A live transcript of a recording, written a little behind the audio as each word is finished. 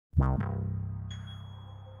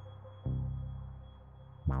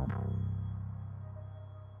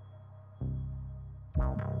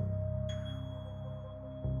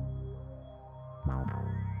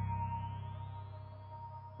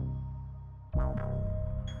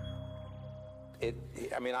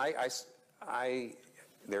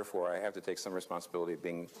Therefore, I have to take some responsibility of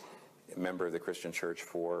being a member of the Christian church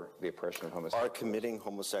for the oppression of homosexuals. Are committing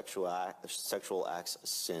sexual acts a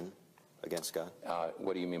sin against God?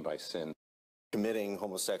 What do you mean by sin? Committing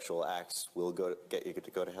homosexual acts will get you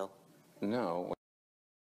to go to hell? No.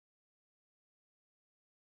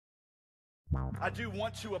 I do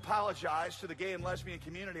want to apologize to the gay and lesbian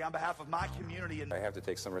community on behalf of my community. I have to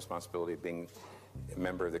take some responsibility of being a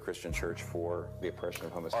member of the Christian church for the oppression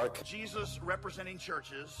of homosexuals. Jesus representing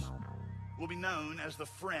churches will be known as the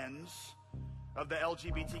friends of the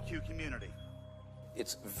LGBTQ community.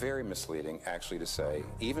 It's very misleading, actually, to say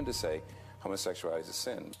homosexuality is a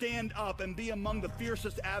sin. Stand up and be among the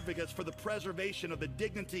fiercest advocates for the preservation of the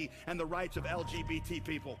dignity and the rights of LGBT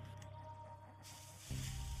people.